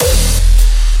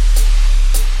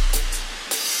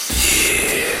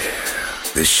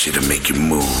This shit'll make you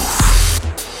move.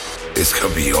 It's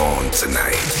gonna be on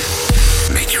tonight.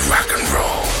 Make you rock and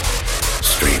roll.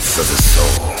 Straight for the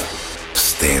soul.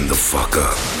 Stand the fuck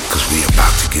up, cause we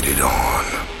about to get it on.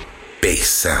 Bass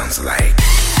sounds like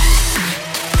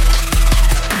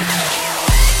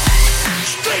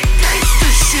straight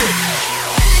gangster shit.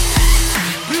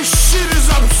 This shit is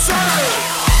absurd.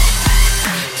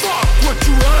 Fuck what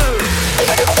you heard.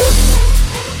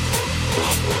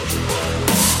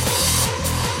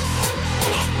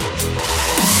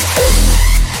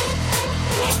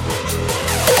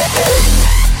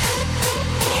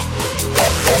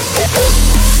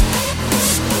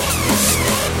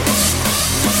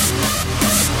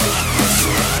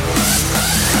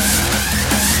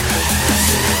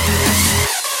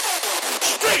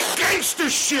 Straight gangster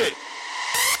shit.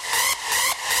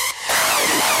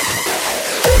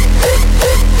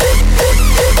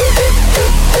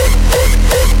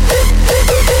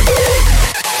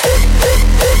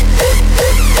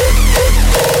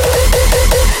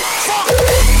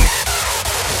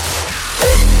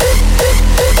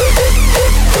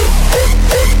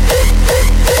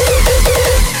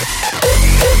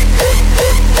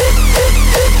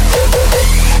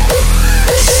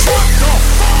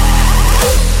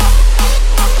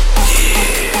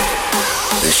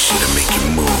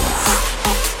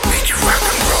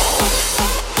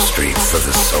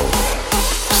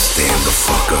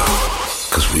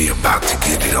 We about to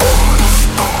get it on.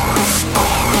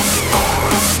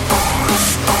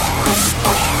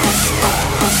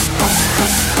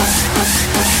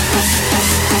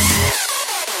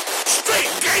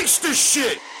 Straight gangster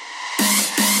shit.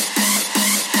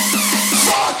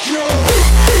 Fuck you.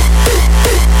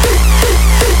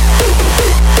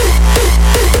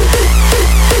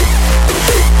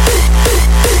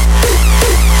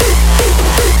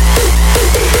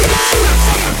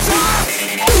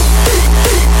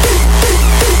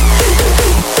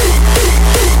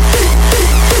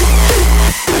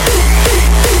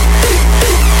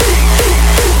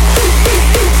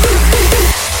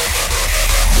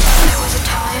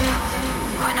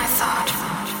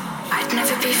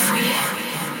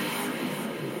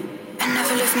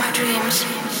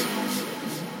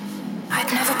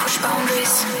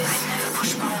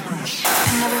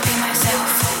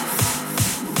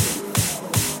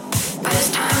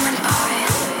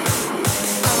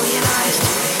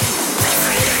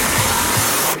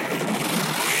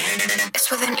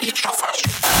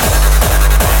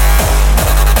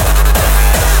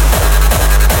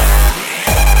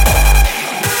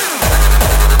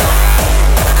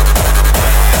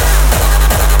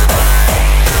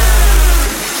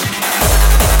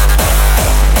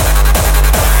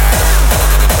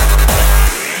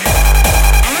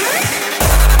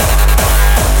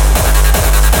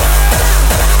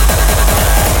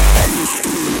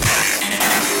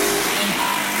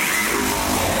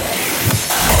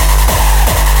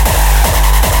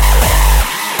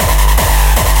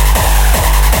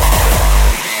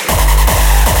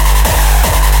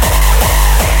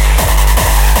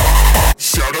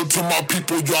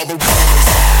 Y'all the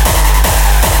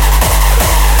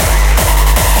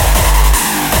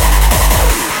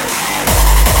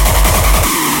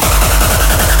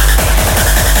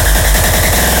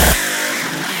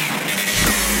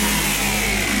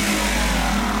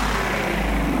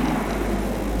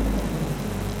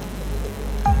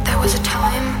There was a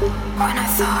time when I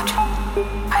thought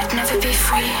I'd never be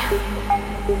free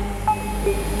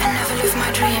and never live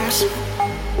my dreams.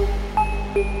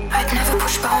 I'd never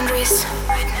push boundaries,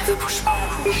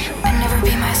 and never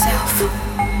be myself.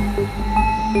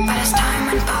 But as time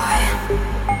went by,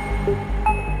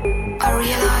 I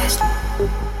realized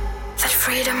that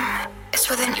freedom is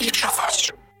within each of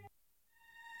us.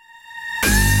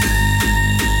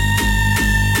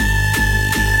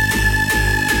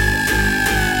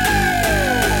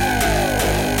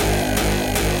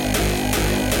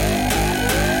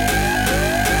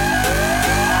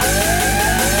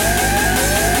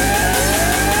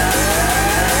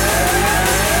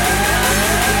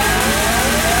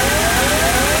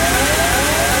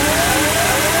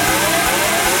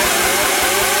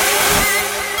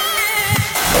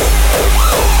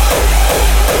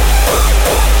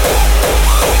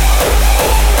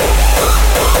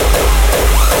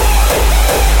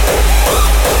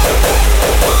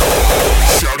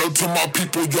 To my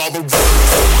people, y'all the realest.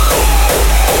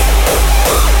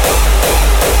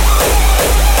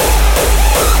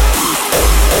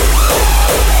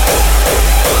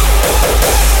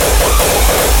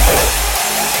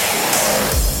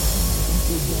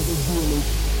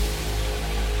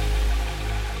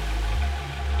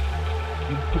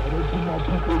 Shout out to my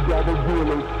people, y'all the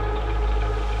realest.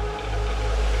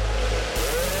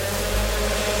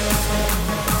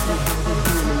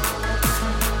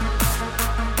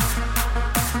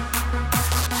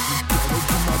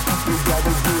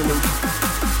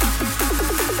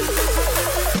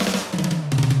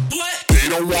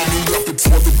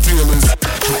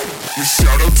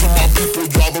 Shout out to my people,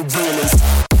 y'all the realest.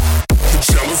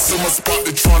 Jealous in my spot,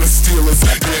 they're trying to steal us. The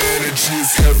energy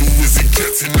is heavy as it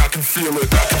gets, and I can feel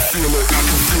it. I can feel it. I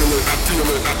can feel it. I feel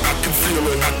it. I can feel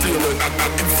it. I feel it. I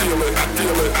can feel it. I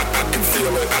feel it. I can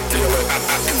feel it. I feel it.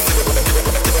 I can feel it.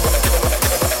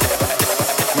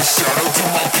 Shout out to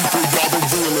my people, y'all the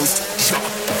realest. Shout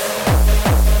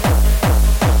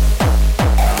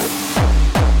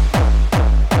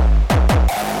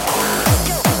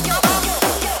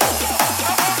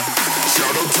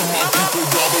out to my people,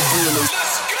 y'all the realest.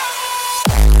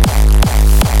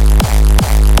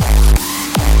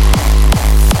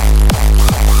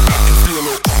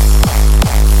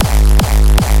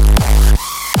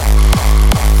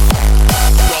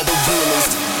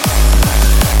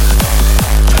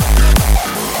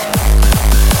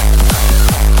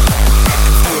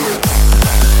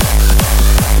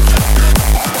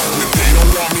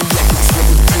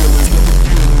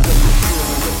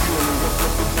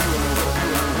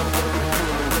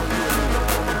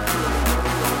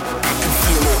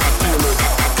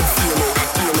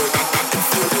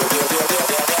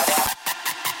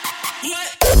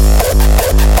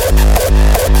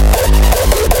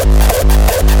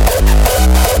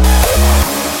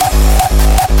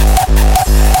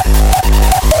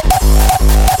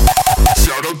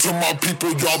 To my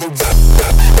people, y'all the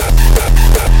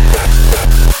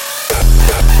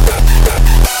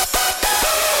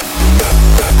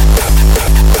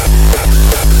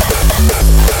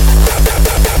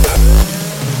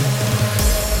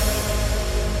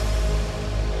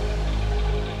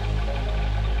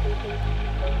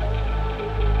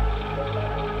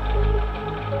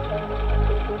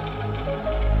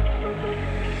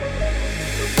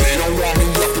They don't want me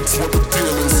up, it's what the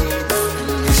deal is.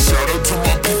 Shout out to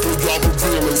my people, y'all the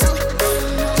realest.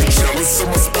 They jealous in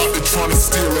my spot, they're trying to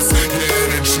steal us. The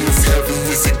energy is heavy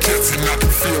as it gets, and I can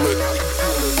feel it.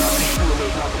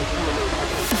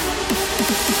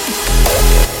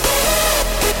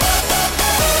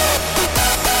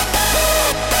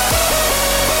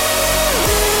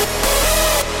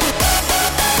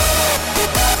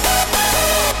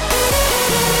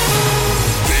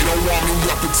 They don't want me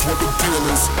up, it's what the deal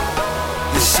is.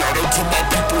 Shout out to my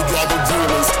people, y'all the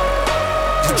realest.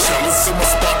 You're jealous in my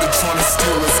spot, they're trying to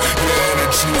steal us. The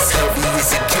energy is heavy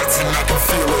as it gets, and I can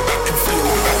feel it. I can feel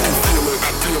it. I can feel it.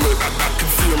 I feel it. I can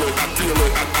feel it. I feel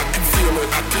it. I can feel it.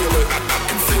 I feel it. I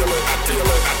can feel it. I feel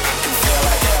it. I can feel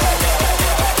it.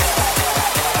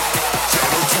 Shout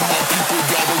out to my people,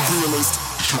 y'all the realest.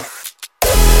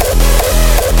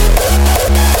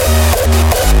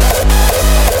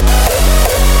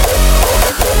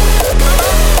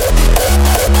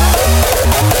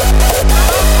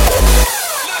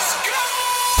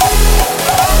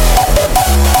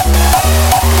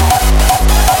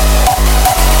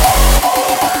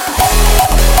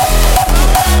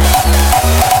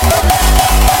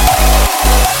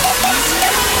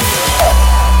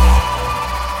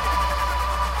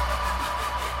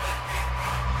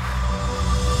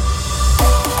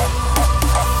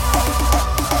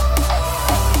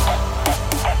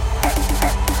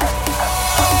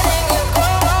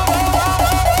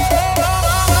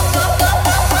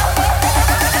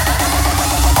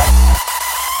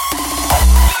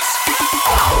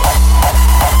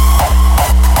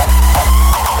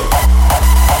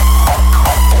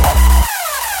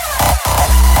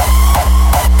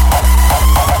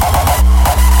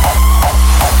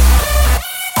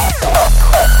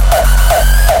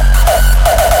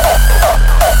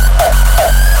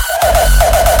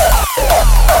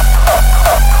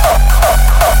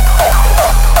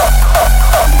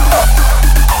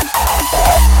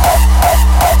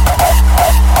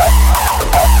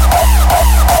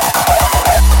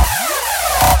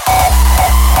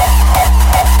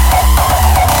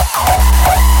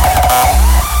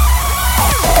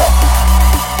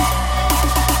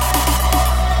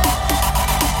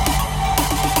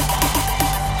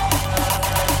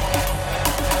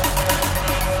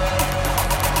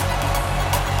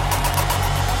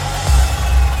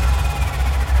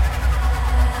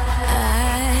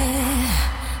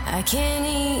 I can't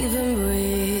even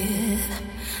breathe,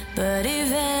 but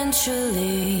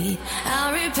eventually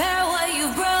I'll repair what you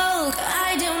broke.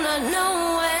 I do not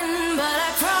know when, but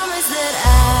I promise that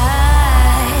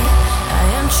I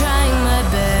am trying my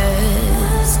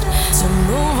best to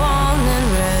move on and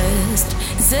rest.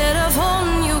 Instead of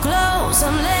holding you close,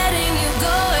 I'm letting you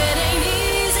go. It ain't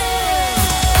easy.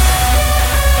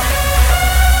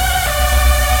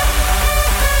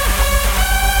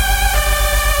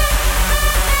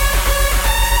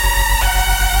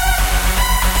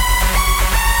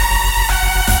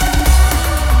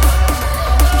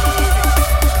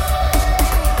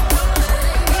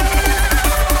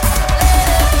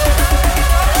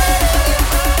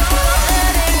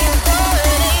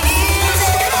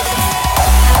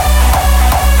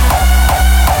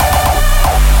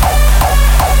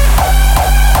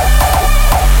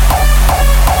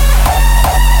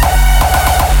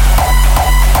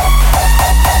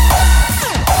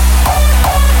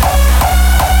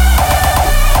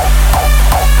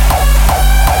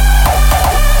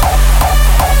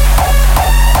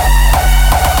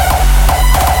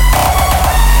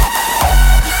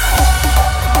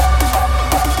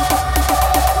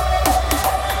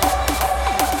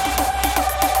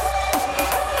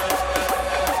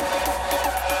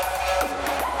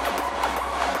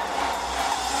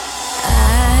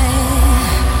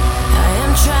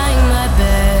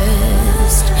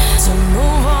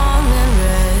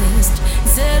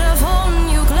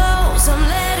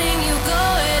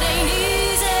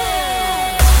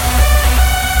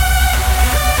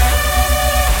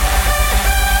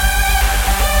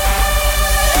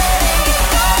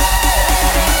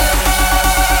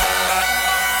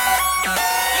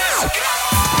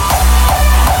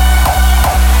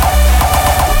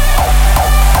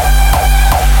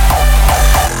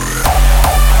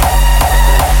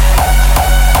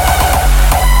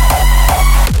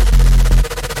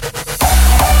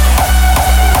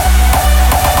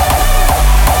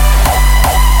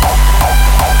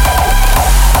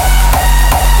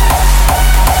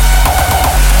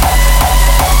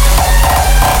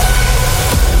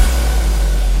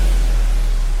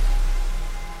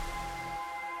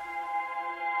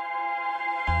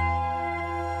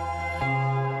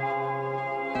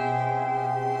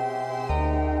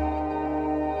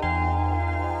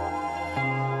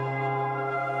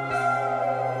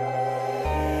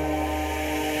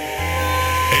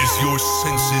 as your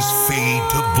senses fade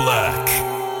to black.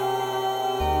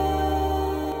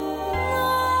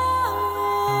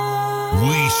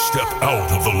 We step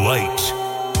out of the light.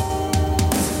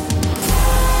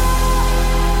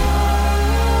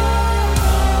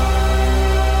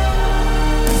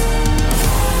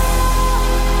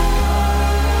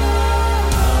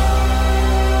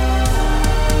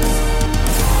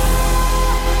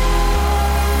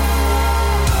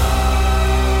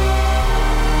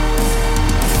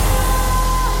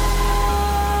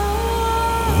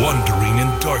 Wandering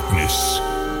in darkness,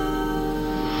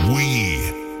 we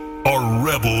are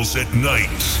rebels at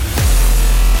night.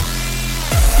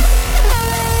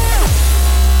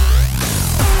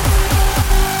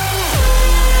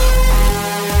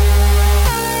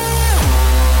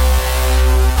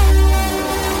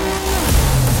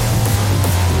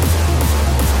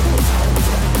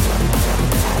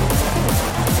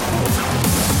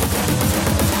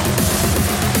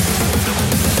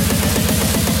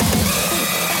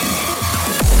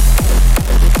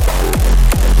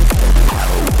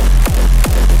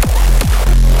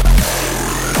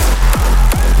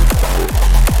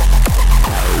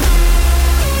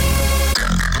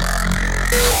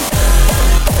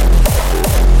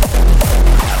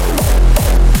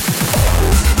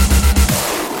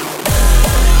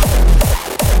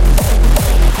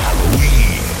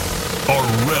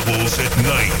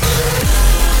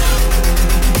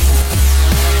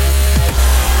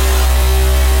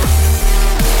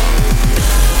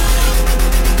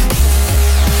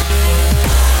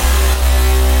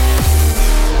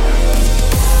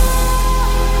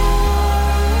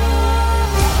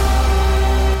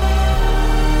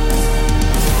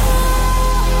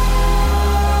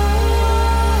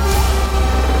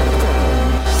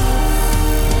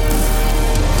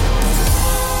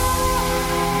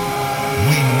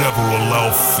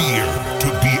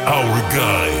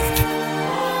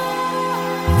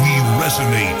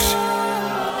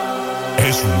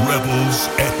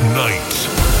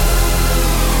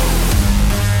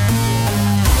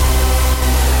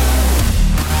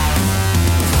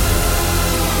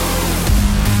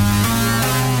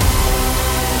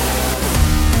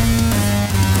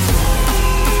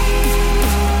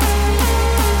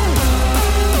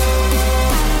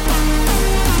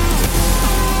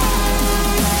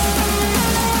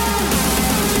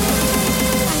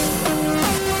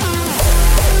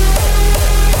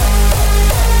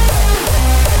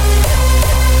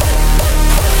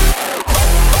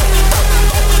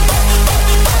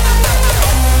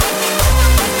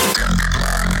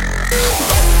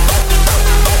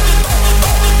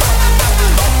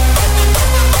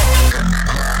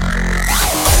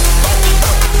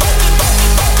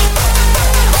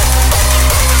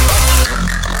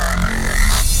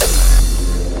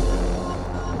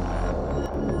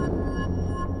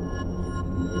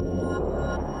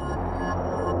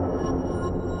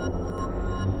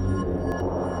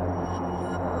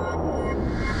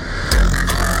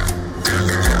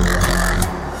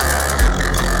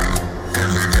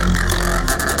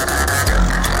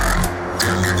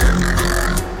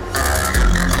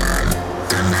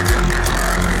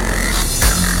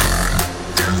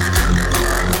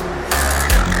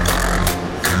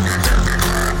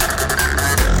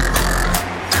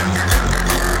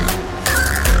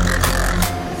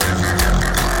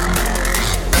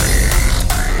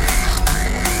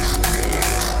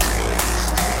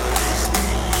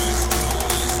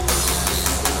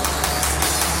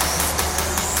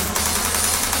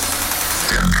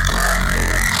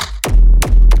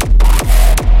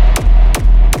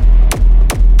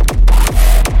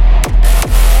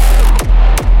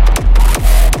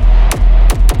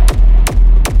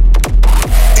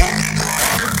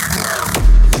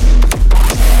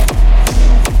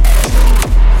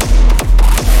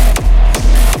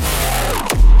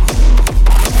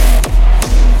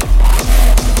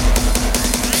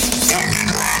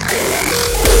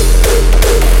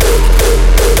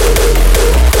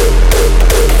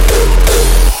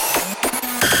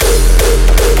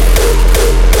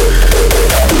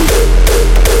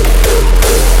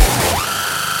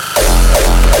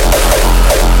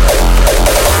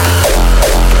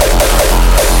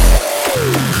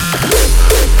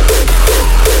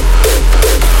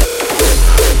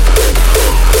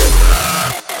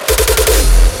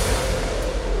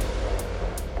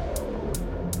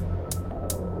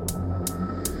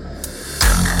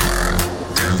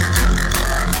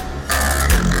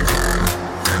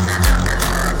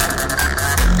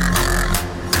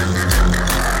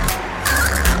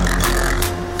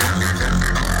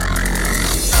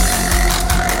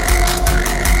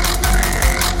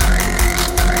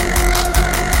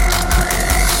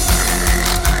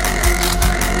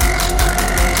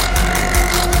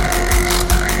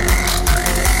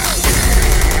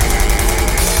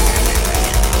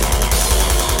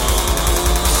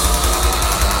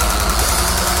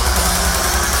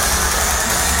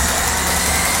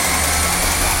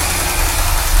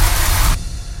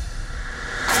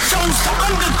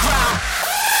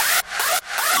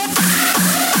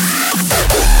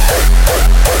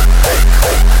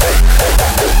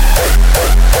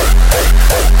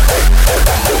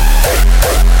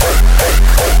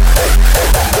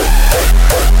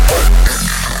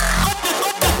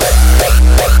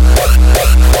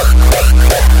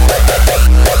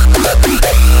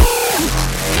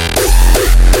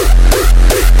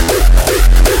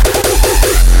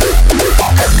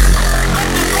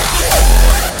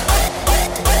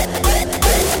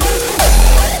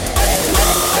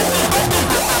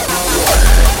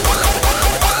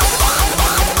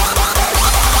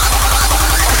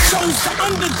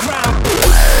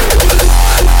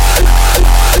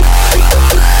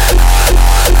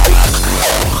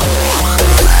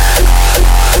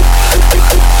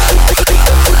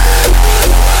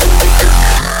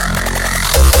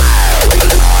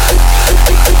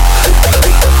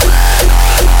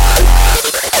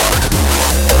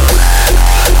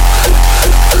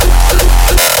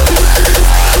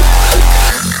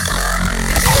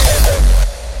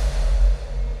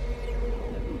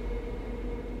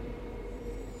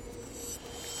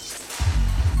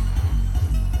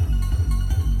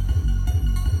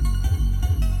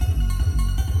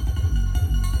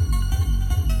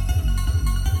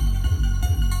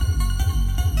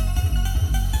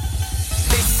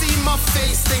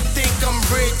 face, they think I'm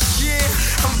rich. Yeah,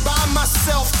 I'm by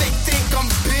myself, they think I'm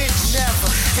bitch. Never,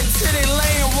 until they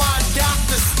laying while I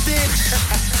doctor stitch.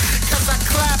 Cause I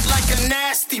clap like a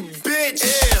nasty bitch.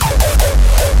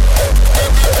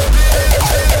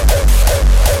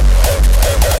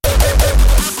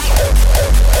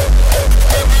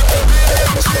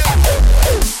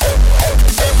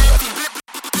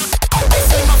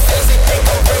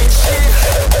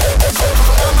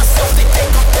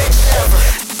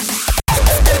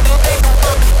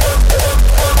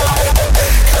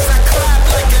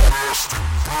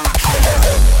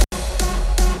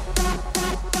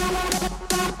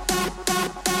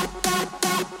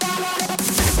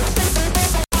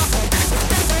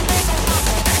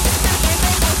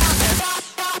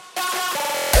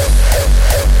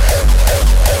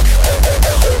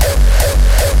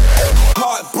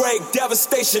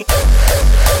 Devastation. Cause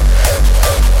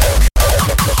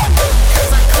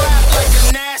I clap like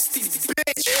a nasty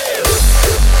bitch.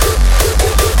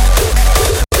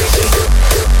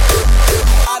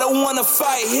 I don't wanna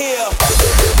fight here.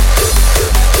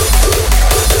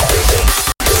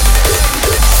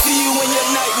 See you in your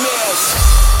nightmares.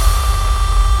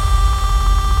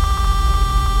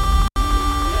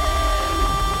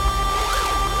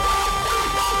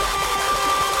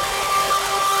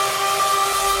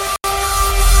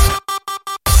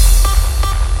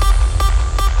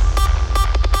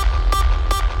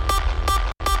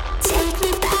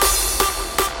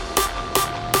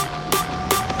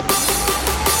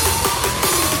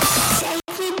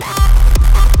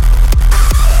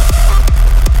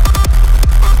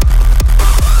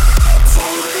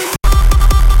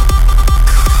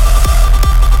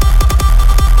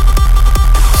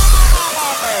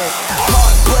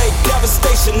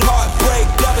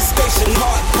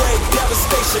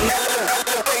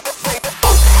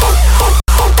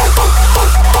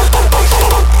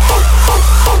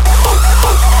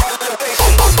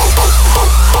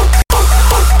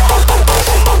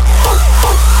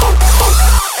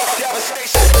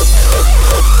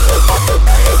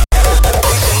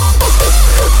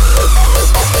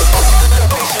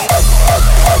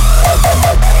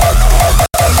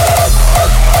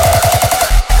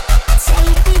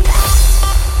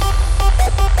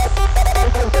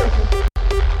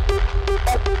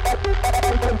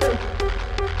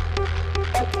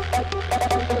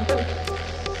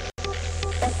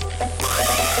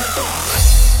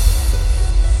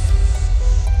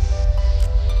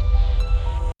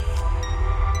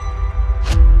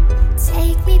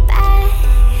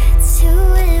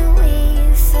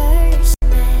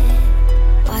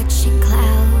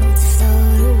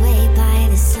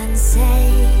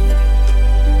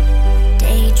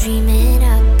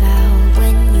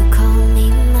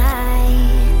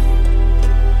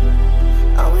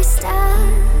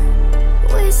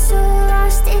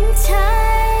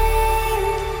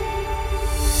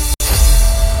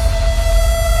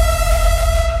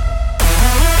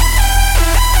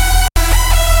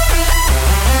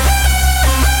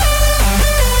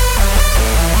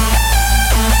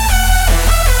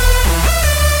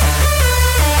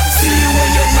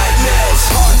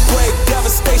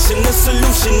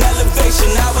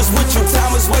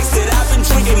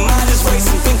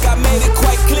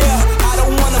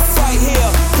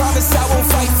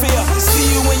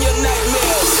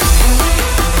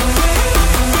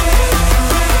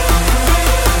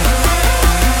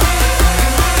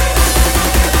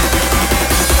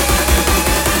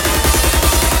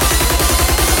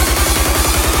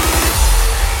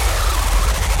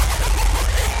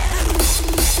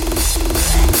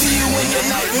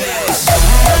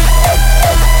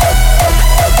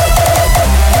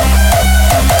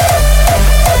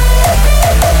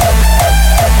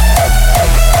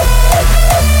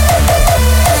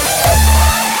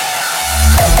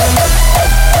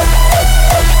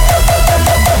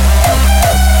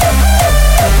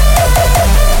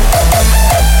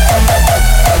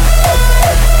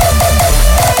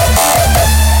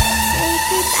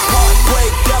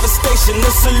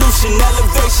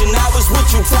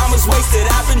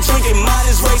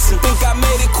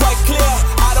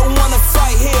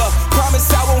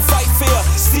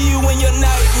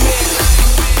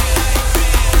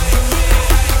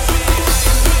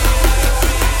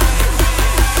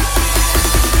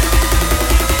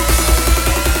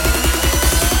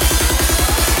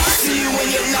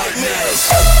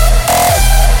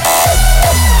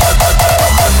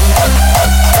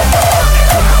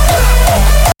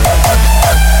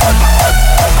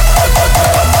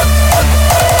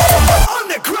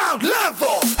 Underground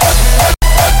level.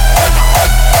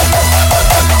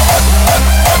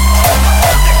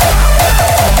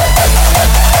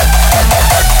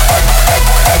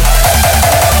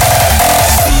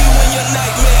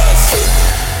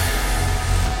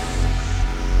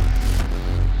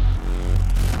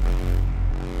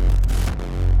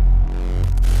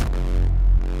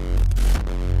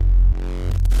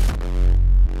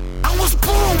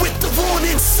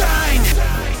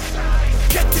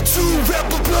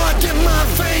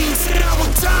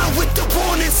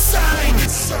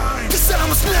 insane. Cause I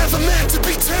was never meant to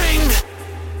be tamed.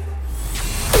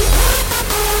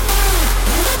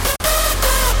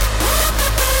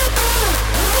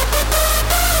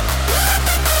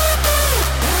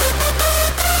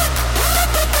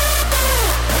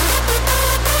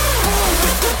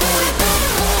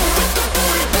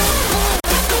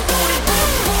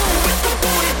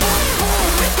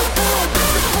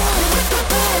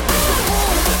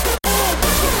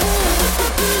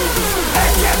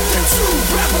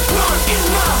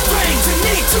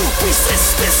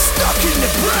 Resist this stuck in the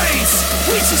brains.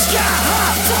 We just got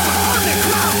high from an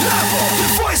underground level. The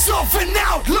voice of an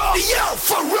outlaw, the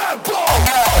alpha rebel.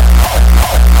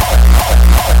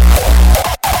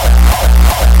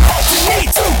 You need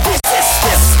to resist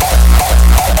this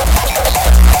from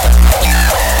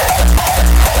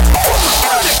an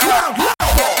underground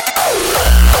level.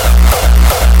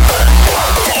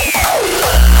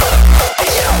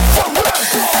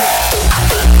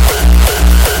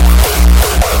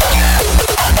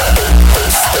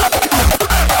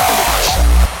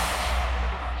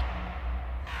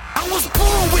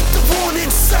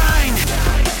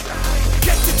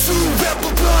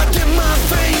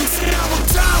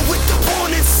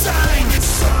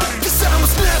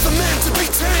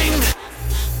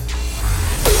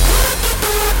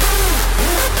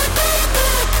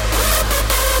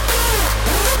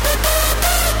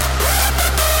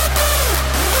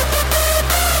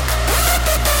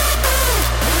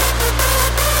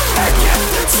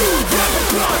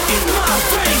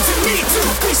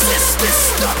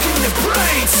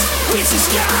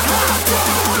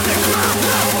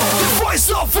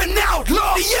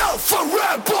 The alpha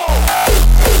rebel.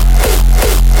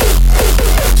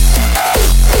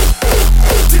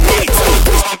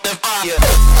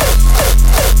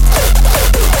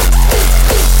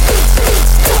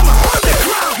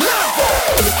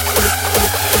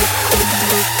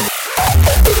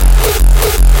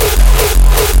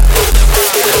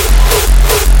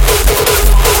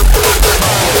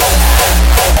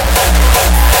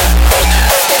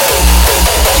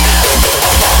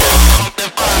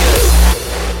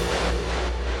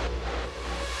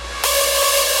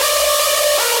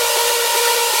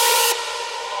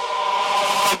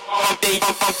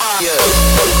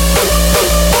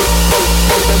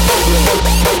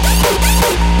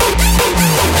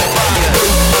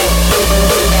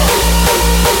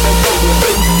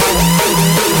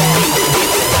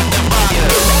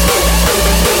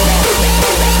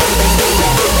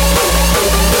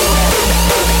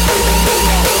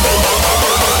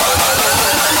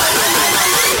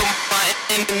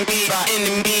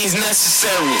 Enemies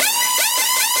necessary.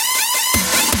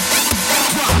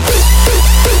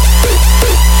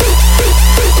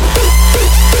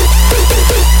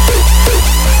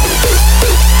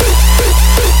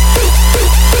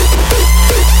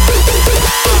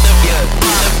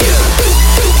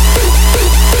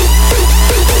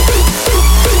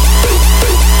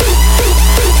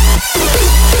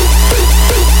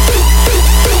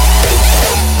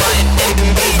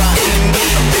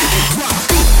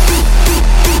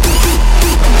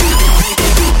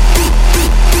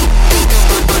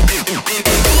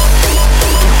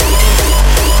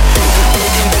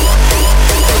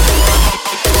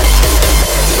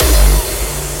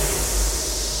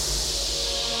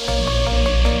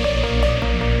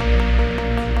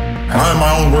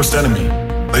 Worst enemy.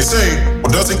 They say,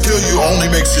 what doesn't kill you only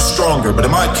makes you stronger, but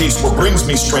in my case, what brings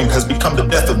me strength has become the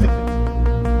death of me.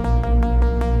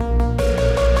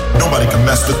 Nobody can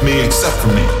mess with me except for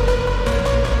me.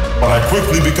 But I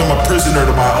quickly become a prisoner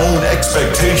to my own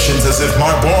expectations, as if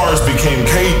my bars became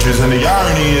cages, and the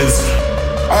irony is,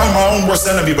 I'm my own worst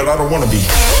enemy, but I don't want to be.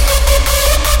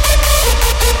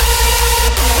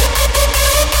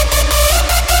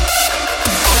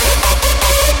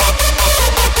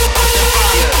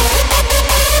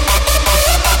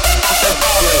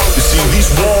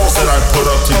 Walls that I put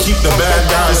up to keep the bad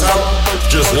guys out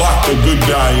just lock the good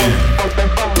guy in.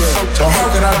 So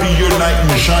how can I be your knight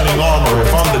in shining armor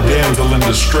if I'm the damsel in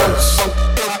distress?